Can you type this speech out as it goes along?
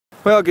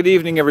Well, good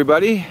evening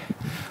everybody.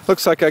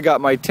 Looks like I got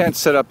my tent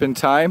set up in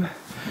time.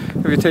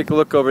 If you take a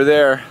look over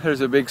there,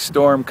 there's a big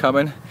storm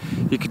coming.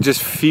 You can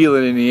just feel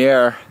it in the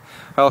air.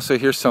 I also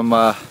hear some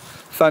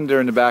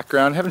thunder in the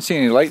background. Haven't seen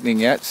any lightning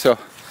yet,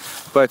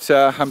 but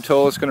I'm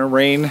told it's going to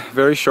rain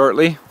very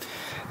shortly,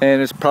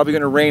 and it's probably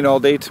going to rain all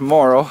day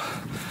tomorrow.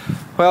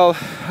 Well,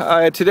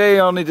 today I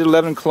only did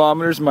 11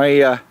 kilometers.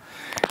 My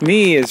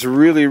knee is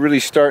really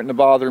starting to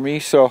bother me,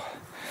 so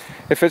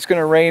if it's going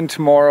to rain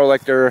tomorrow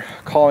like they're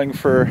calling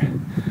for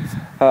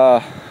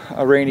a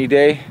rainy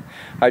day,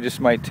 I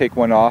just might take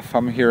one off.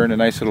 I'm here in a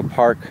nice little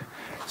park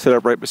set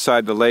up right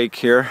beside the lake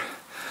here.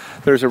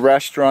 There's a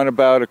restaurant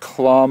about a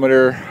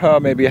kilometer,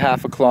 maybe a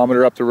half a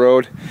kilometer up the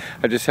road.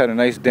 I just had a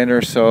nice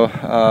dinner, so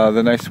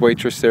the nice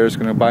waitress there is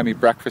going to buy me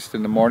breakfast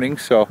in the morning,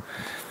 so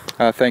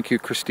thank you,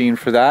 Christine,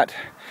 for that.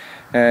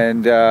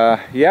 And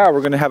yeah,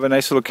 we're going to have a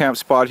nice little camp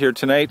spot here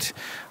tonight.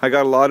 I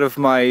got a lot of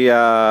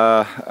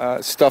my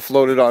stuff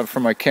loaded on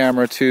from my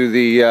camera to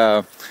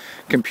the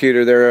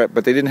computer there,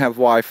 but they didn't have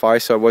Wi-Fi,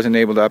 so I wasn't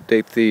able to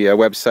update the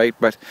website,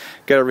 but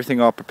get everything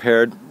all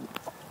prepared.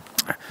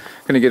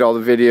 Going to get all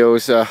the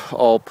videos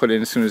all put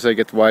in as soon as I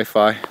get the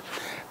Wi-Fi.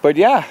 But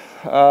yeah,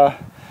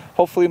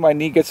 hopefully my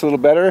knee gets a little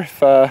better.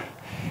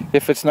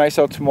 If it's nice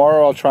out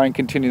tomorrow, I'll try and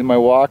continue my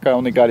walk. I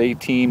only got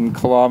 18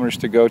 kilometers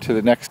to go to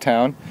the next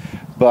town.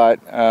 But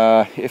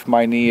if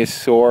my knee is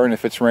sore and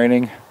if it's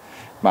raining,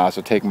 might as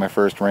well take my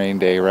first rain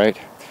day, right?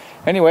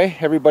 Anyway,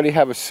 everybody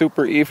have a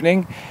super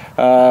evening.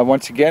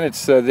 Once again,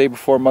 it's the day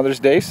before Mother's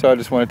Day, so I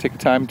just want to take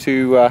the time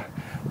to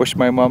wish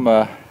my mom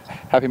a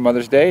happy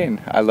Mother's Day,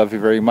 and I love you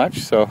very much.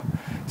 So,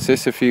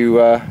 sis, if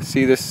you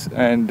see this,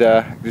 and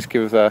just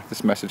give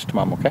this message to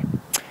Mom, okay?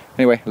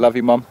 Anyway, love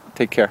you, Mom.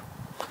 Take care.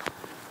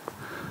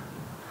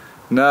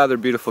 Another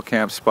beautiful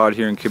camp spot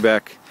here in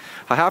Quebec.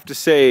 I have to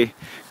say,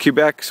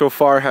 Quebec so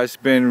far has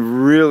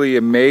been really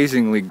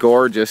amazingly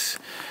gorgeous.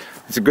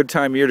 It's a good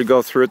time of year to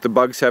go through it. The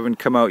bugs haven't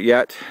come out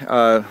yet.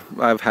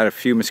 I've had a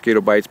few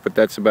mosquito bites, but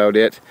that's about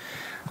it.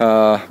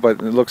 But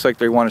it looks like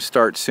they want to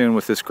start soon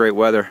with this great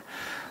weather.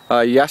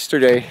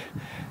 Yesterday,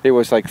 it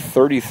was like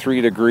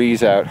 33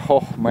 degrees out.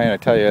 Oh man, I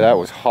tell you, that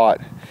was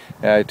hot.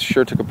 It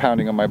sure took a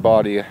pounding on my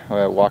body.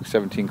 I walked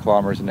 17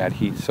 kilometers in that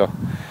heat. So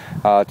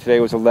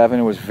today was 11.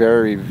 It was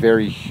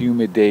very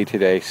humid day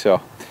today.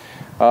 So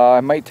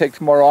I might take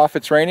tomorrow off.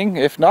 It's raining.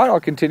 If not,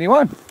 I'll continue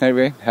on.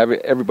 Anyway,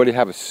 everybody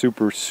have a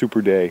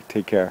super day.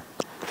 Take care.